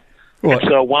 Guess what? What?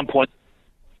 So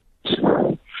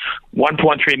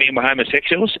 1.3 million were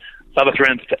homosexuals. The other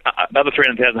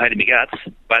 300,000 hated me guts,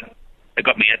 but it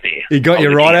got me out there. He got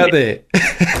you right out there.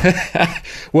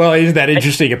 Well, isn't that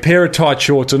interesting? A pair of tight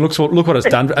shorts, and look what it's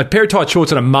done. A pair of tight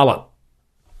shorts and a mullet.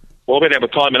 Well, I've been out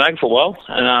with Ty Minogue for a while.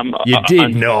 And, You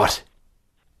did not.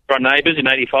 Our neighbours in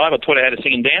 '85. I taught her how to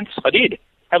sing and dance. I did.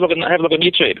 Have a look on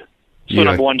YouTube. It's my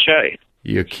number one show.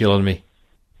 You're killing me.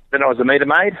 Then I was the meter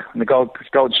maid in the gold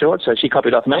shorts, so she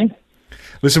copied off me.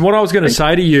 Listen, what I was going to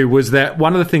say to you was that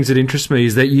one of the things that interests me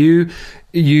is that you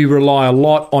rely a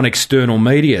lot on external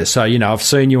media. So, I've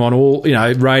seen you on all,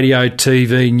 radio,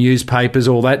 TV, newspapers,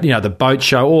 all that, the boat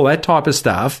show, all that type of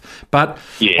stuff. But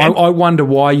yeah. I wonder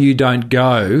why you don't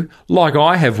go, like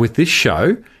I have with this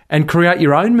show, and create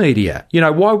your own media.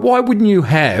 Why wouldn't you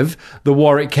have the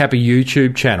Warwick Capper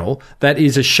YouTube channel that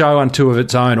is a show unto of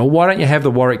its own? Or why don't you have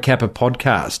the Warwick Capper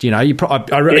podcast?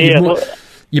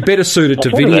 You're better suited to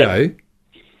video.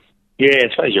 Yeah, I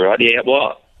suppose you're right. Yeah,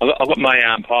 well, I've got my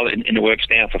pilot in the works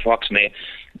now for Fox, and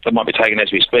that might be taken as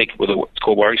we speak. It's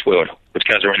called Warwick's World, which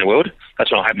goes around the world.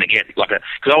 That's what I'm hoping to get. Because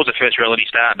I was the first reality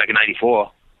star back in '84.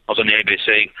 I was on the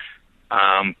ABC.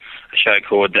 A show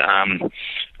called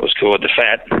The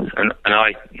Fat, and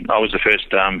I was the first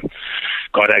guy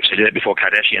to actually do it before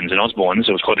Kardashians and Osbournes.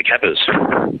 It was called The Cappers.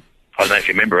 I don't know if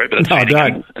you remember it, but no, I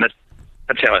don't. And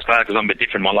that's how I started, because I'm a bit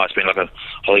different. My life's been like a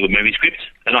Hollywood movie script,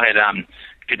 and I had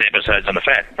 50 episodes on The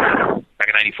Fat back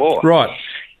in '84. Right.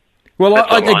 Well,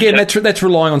 that's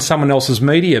relying on someone else's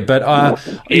media, but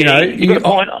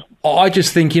I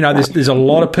just think there's a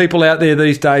lot of people out there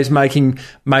these days making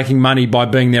money by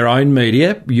being their own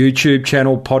media, YouTube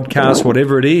channel, podcast,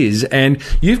 whatever it is, and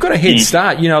you've got a head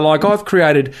start. I've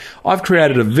created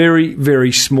a very,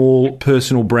 very small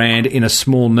personal brand in a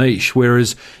small niche,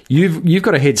 whereas you've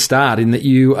got a head start in that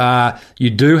you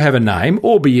do have a name,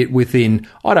 albeit within,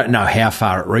 I don't know how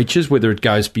far it reaches, whether it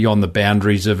goes beyond the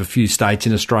boundaries of a few states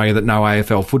in Australia that know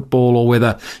AFL football, or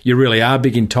whether you really are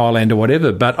big in Thailand or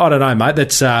whatever. But I don't know, mate.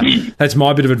 That's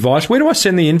my bit of advice. Where do I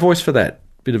send the invoice for that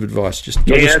bit of advice? That's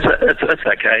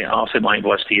okay. I'll send my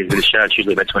invoice to you for the show. It's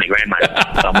usually about 20 grand, mate.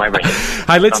 So I'm wavering.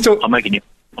 Hey, let's talk. I'm making you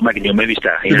a movie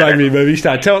star. You're making me a movie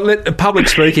star. Public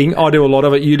speaking, I do a lot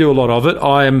of it. You do a lot of it.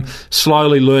 I am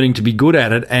slowly learning to be good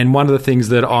at it. And one of the things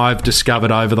that I've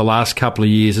discovered over the last couple of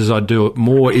years as I do it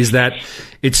more is that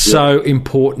it's so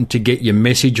important to get your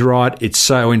message right. It's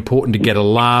so important to get a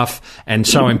laugh, and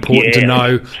so important to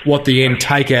know what the end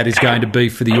takeout is going to be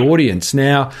for the audience.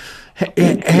 Now,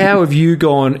 how have you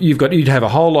gone? You'd have a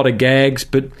whole lot of gags,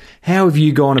 but how have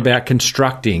you gone about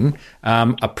constructing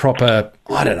a proper,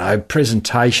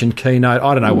 presentation, keynote?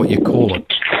 I don't know what you call it.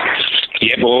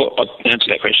 Yeah, well, I'll answer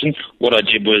that question. What I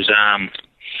did was,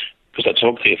 because I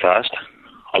talk too fast,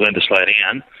 I learned to slow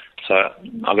down. So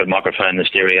I've got a microphone in the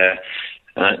stereo.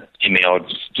 In my old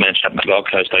mansion up in the Gold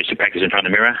Coast, I used to practice in front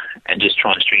of the mirror and just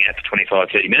try and string out for 25,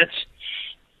 30 minutes.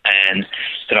 And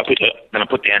then I put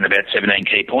down about 17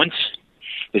 key points.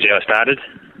 This is how I started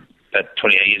about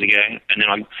 28 years ago. And then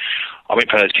I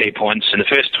went for those key points. And the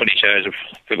first 20 shows,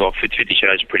 50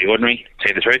 shows, are pretty ordinary, to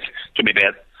tell you the truth. It took me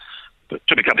a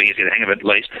couple of years to get the hang of it, at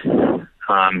least.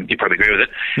 You probably agree with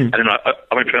it. And then I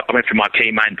went for my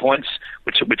key main points,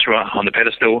 which were on the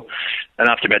pedestal. And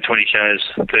after about 20 shows,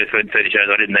 30 shows,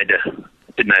 I didn't need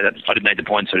the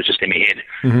points. It was just in my head.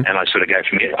 And I sort of go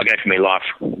from my life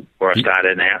where I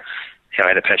started now. how I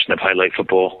had a passion to play league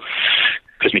football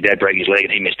because my dad broke his leg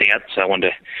and he missed out, so I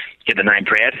wanted to get the name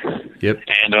proud. Yep.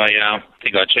 And I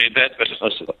think I achieved that, but it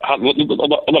was a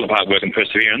lot of hard work and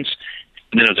perseverance.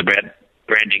 And then it was about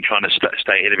branding, trying to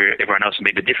stay ahead of everyone else and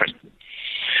be a bit different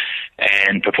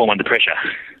and perform under pressure.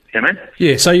 You know what I mean?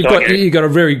 Yeah, so you've got a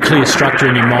very clear structure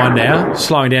in your mind now,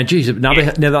 slowing down. Geez,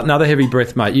 another heavy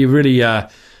breath, mate. You really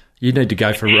you need to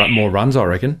go for more runs, I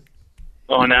reckon.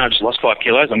 Oh, no, I just lost 5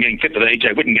 kilos. I'm getting fit for the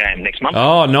EJ Whitten game next month.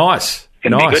 Oh, nice.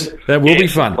 Nice. That will be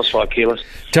fun. Lost 5 kilos.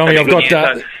 Tell me, I've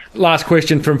got last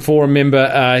question from forum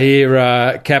member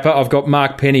here, Capper. I've got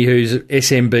Mark Penny, who's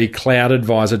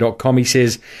SMBCloudadvisor.com. He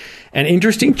says, an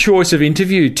interesting choice of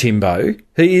interview, Timbo.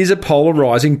 He is a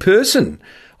polarising person.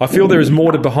 I feel there is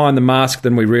more to behind the mask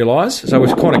than we realise, so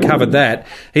we've kind of covered that.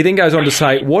 He then goes on to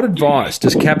say, what advice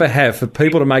does Capper have for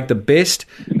people to make the best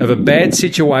of a bad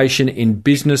situation in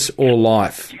business or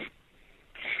life?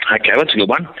 Okay, that's a good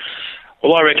one.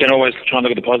 Well, I reckon always try and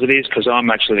look at the positives, because I'm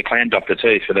actually the clan doctor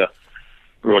too for the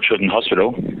Royal Children's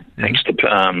Hospital, thanks to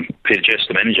Peter Jess,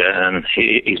 the manager, and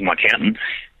he's my accountant.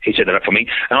 He set that up for me.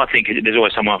 And I think there's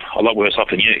always someone a lot worse off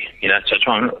than you, so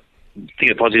try and think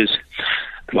of the positives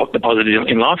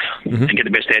in life and get the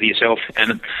best out of yourself.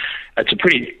 And it's a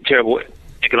pretty terrible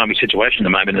economic situation at the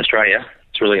moment in Australia.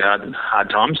 It's really hard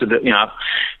times. So that,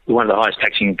 we're one of the highest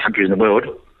taxing countries in the world.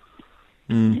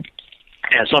 And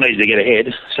it's not easy to get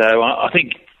ahead. So I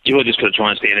think you've just got to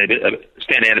try and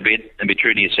stand out a bit and be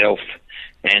true to yourself,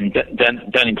 and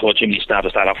don't employ too many staff to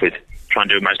start off with. Try and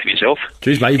do most of it yourself.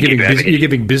 Jeez, mate, you're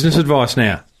giving business advice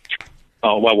now.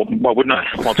 Oh, well, why wouldn't I?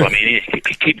 Whilst I'm in here,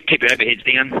 keep your overheads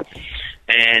down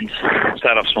and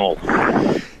start off small.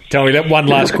 Tell me that one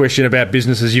last question about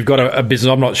businesses. You've got a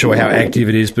business, I'm not sure how active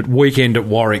it is, but Weekend at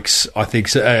Warwick's, I think,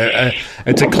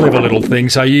 it's a clever little thing.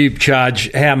 So you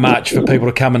charge how much for people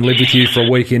to come and live with you for a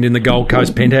weekend in the Gold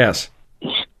Coast penthouse?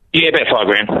 Yeah, about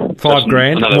 $5,000.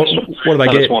 $5,000? What do they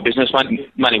get? Small business,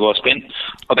 money well spent.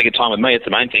 I they get time with me, it's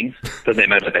the main thing. Doesn't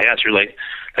matter at the house, really.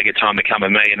 They get time to come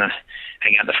with me and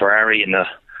hang out in the Ferrari and the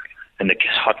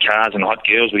hot cars and the hot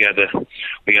girls. We go to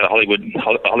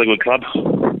Hollywood Club.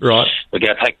 Right. We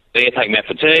go take them out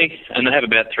for tea, and they have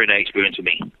about a 3-day experience with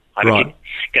me. Go on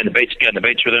the beach with them,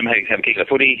 have a kick of the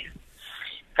footy,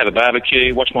 have a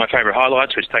barbecue, watch my favourite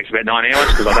highlights, which takes about 9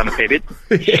 hours because I've done a fair bit.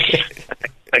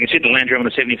 They can sit in the lounge room on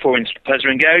the 74-inch pleasure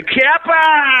and go,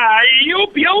 Capper, you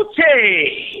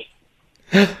beauty!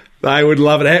 They would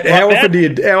love it. How often do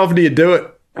you do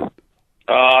it?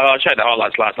 I showed the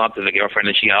highlights last night to the girlfriend,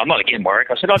 and she goes, I'm not again,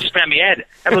 Warwick. I said, I just found my ad.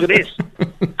 Have a look at this.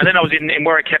 And then I was in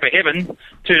Warwick Capper heaven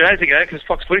 2 days ago, because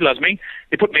Fox Footy loves me.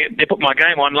 They put my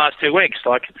game on last 2 weeks,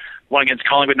 like one against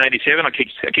Collingwood in 87. I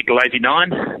kicked a lazy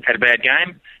 9, had a bad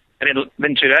game. And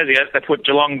then 2 days ago, they put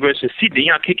Geelong versus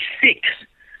Sydney. I kicked 6.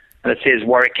 And it says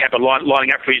Warwick Capper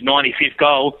lining up for his 95th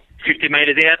goal, 50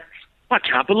 metres out. I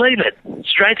can't believe it.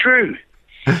 Straight through.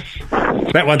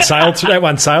 That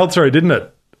one sailed through, didn't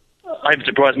it? I even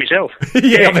surprised myself.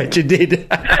 Yeah, I bet you did.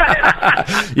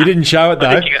 You didn't show it,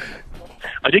 though.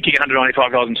 I did kick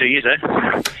 195 goals in 2 years, though.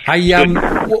 Hey,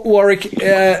 Warwick,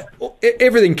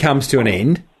 everything comes to an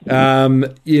end.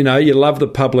 You love the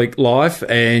public life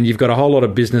and you've got a whole lot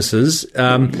of businesses.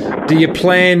 Do you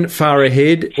plan far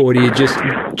ahead, or do you just...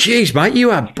 Geez, mate,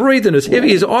 you are breathing as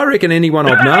heavy as I reckon anyone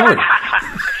I've known.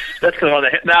 That's because I'm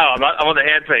on the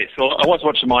handpiece. Well, I was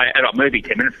watching my adult movie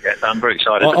 10 minutes ago, so I'm very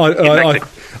excited.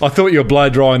 I thought you were blow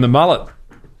drying the mullet.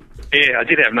 Yeah, I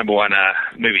did have number one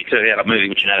movie too, adult movie,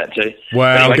 which you know that too.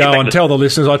 Well, anyway, go on, tell the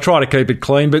listeners. I try to keep it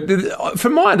clean, but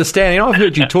from my understanding, I've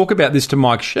heard you talk about this to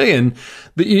Mike Sheehan,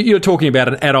 that you're talking about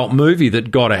an adult movie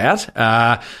that got out.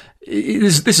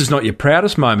 This is not your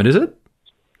proudest moment, is it?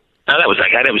 No, that was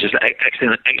okay. That was just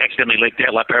accidentally leaked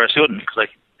out like Paris Hilton, because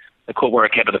they called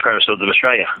Warwick Capper the Paris Hilton of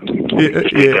Australia.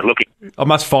 Yeah. I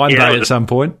must find that at some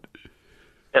point.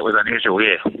 That was unusual,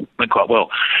 yeah. Went quite well.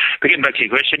 But getting back to your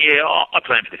question, yeah, I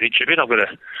plan for the future a bit. I've got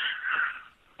a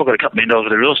couple $1 million of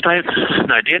the real estate,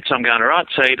 no debt, so I'm going all right.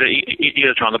 So you got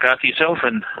to try and look after yourself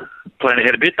and plan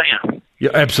ahead a bit, don't you? Yeah,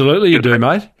 absolutely, you do,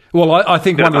 mate. Well, I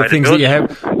think one of the things that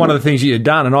you've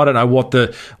done, and I don't know what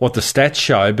the stats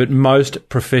show, but most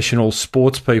professional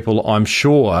sports people, I'm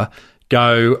sure,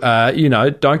 don't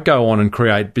go on and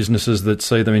create businesses that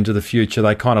see them into the future.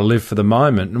 They kind of live for the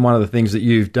moment. And one of the things that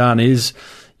you've done is,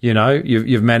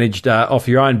 you've managed off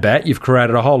your own bat. You've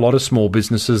created a whole lot of small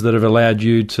businesses that have allowed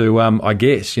you to,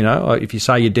 if you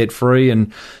say you're debt free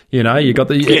and, you got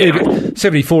the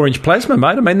 74-inch plasma,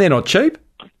 mate. I mean, they're not cheap.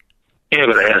 Yeah,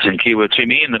 I've got a house in Kew worth $2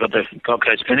 million. I've got the Gold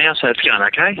Coast penthouse, so it's going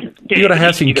okay. Yeah, you got a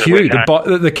house in Kew,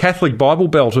 the Catholic Bible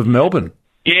Belt of Melbourne.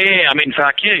 Yeah, I mean,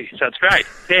 fuck you. So it's great.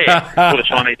 Yeah. all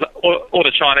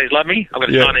the Chinese love me. I've got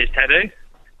a Chinese tattoo.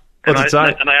 What's it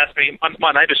say? And they asked me,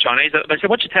 my neighbour's Chinese, they said,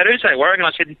 what's your tattoo say, Warwick? And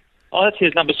I said, oh, that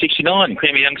says number 69,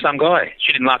 creamy young some guy.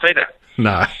 She didn't laugh either.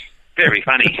 No. Very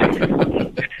funny.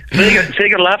 So you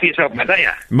got to laugh at yourself, mate, don't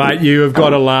you? Mate, you have got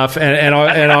to laugh, and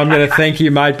I'm going to thank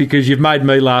you, mate, because you've made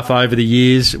me laugh over the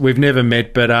years. We've never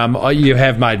met, but you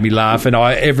have made me laugh, and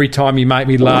every time you make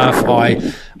me laugh,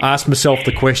 I ask myself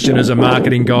the question as a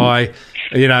marketing guy,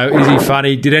 you know, is he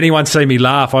funny? Did anyone see me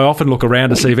laugh? I often look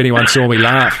around to see if anyone saw me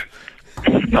laugh.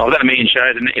 No, I've done a million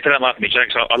shows, and if they don't laugh at me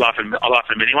jokes, I laugh at them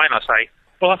anyway, and I say,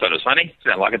 well, I thought it was funny. I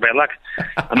don't like it, bad luck.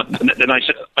 And then I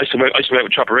used to work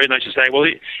with Chopper Reid, and I used to say, well,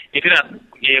 if you don't,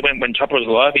 when Chopper was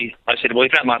alive, I said, well,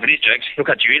 if you don't laugh at his jokes, he'll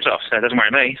cut your ears off, so it doesn't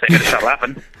worry me, so you better start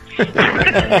laughing.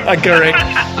 Correct.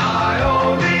 I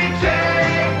only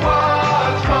take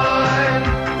what's mine.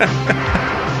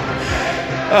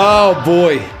 Oh,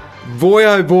 boy. Boy,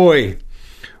 oh, boy.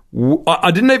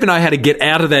 I didn't even know how to get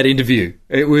out of that interview.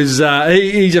 It was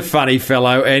he's a funny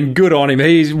fellow, and good on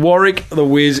him. Warwick the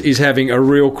Wiz is having a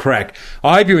real crack.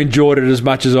 I hope you enjoyed it as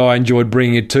much as I enjoyed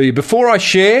bringing it to you. Before I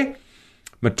share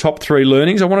my top 3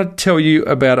 learnings, I want to tell you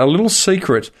about a little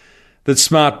secret that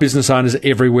smart business owners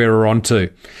everywhere are onto.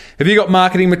 Have you got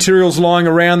marketing materials lying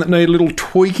around that need a little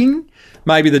tweaking?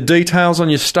 Maybe the details on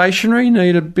your stationery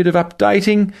need a bit of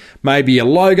updating. Maybe your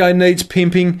logo needs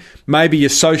pimping. Maybe your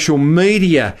social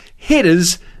media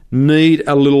headers need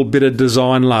a little bit of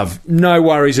design love. No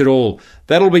worries at all.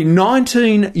 That'll be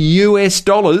 $19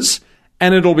 US,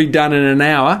 and it'll be done in an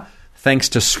hour thanks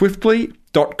to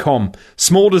Swiftly.com.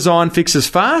 Small design fixes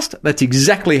fast. That's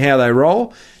exactly how they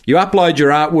roll. You upload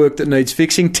your artwork that needs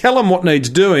fixing, tell them what needs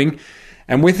doing,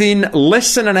 and within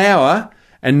less than an hour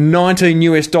and $19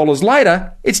 US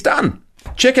later, it's done.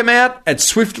 Check them out at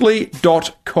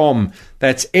Swiftly.com.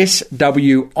 That's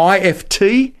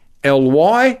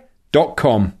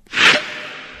SWIFTLY.com.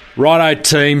 Righto,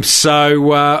 team.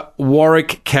 So,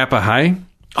 Warwick Capper, hey?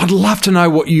 I'd love to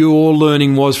know what your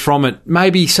learning was from it.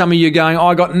 Maybe some of you are going,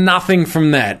 I got nothing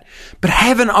from that. But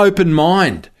have an open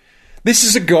mind. This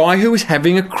is a guy who is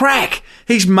having a crack.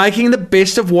 He's making the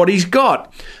best of what he's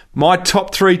got. My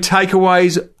top 3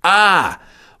 takeaways are: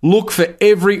 look for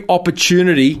every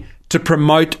opportunity to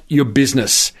promote your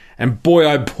business. And boy,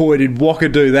 oh boy, did Walker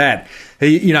do that.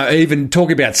 He, even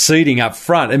talking about seeding up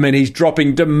front. I mean, he's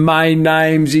dropping domain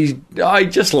names. He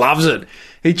just loves it.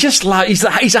 He's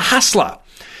a hustler.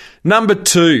 Number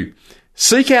 2,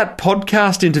 seek out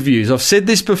podcast interviews. I've said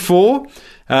this before.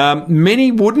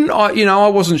 Many wouldn't. I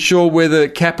wasn't sure whether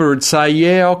Capper would say,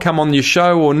 yeah, I'll come on your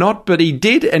show or not, but he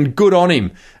did, and good on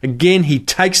him. Again, he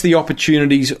takes the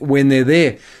opportunities when they're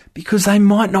there, because they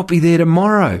might not be there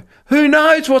tomorrow. Who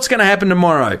knows what's going to happen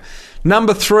tomorrow?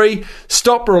 Number 3,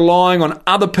 stop relying on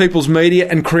other people's media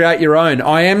and create your own.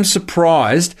 I am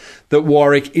surprised that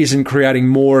Warwick isn't creating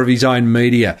more of his own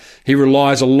media. He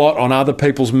relies a lot on other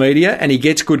people's media, and he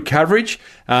gets good coverage.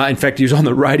 In fact, he was on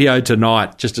the radio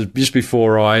tonight just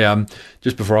before I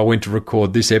went to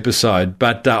record this episode.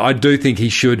 But I do think he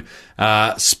should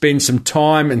spend some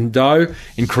time and dough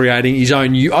in creating his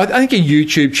own. I think a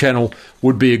YouTube channel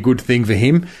would be a good thing for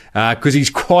him, because he's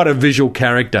quite a visual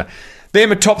character. They're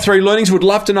my top 3 learnings. Would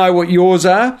love to know what yours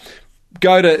are.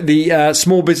 Go to the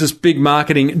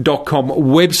smallbusinessbigmarketing.com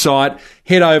website,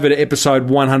 head over to episode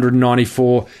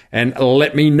 194, and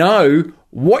let me know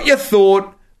what you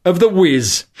thought of the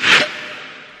Wiz.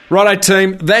 Righto,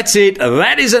 team, that's it.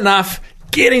 That is enough.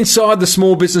 Get inside the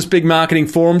Small Business Big Marketing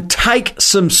Forum. Take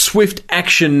some swift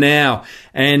action now.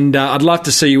 And I'd love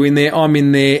to see you in there. I'm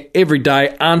in there every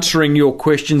day answering your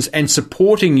questions and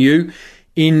supporting you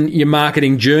in your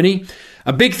marketing journey.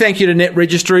 A big thank you to Net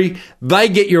Registry. They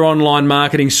get your online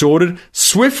marketing sorted.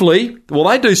 Swiftly, well,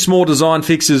 they do small design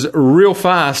fixes real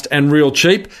fast and real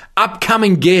cheap.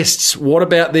 Upcoming guests, what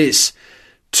about this?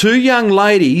 2 young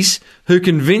ladies who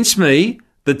convinced me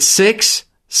that sex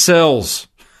sells.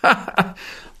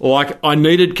 Like I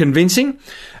needed convincing.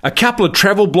 A couple of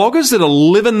travel bloggers that are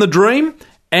living the dream,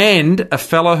 and a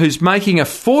fellow who's making a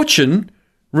fortune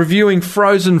reviewing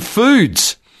frozen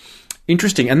foods.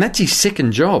 Interesting, and that's his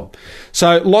second job.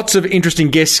 So lots of interesting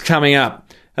guests coming up.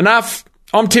 Enough.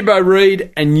 I'm Timbo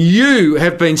Reid, and you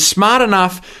have been smart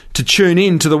enough to tune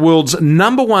in to the world's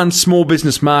 #1 small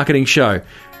business marketing show.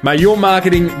 May your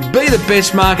marketing be the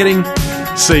best marketing.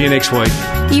 See you next week.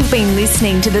 You've been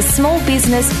listening to the Small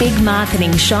Business Big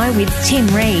Marketing Show with Tim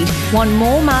Reid. Want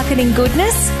more marketing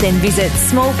goodness? Then visit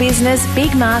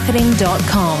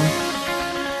smallbusinessbigmarketing.com.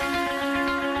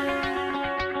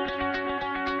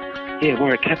 Yeah,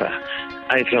 Warwick Capper.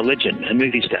 AFL legend and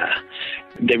movie star.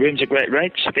 Their rooms are great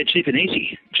rates, they're cheap and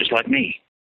easy, just like me.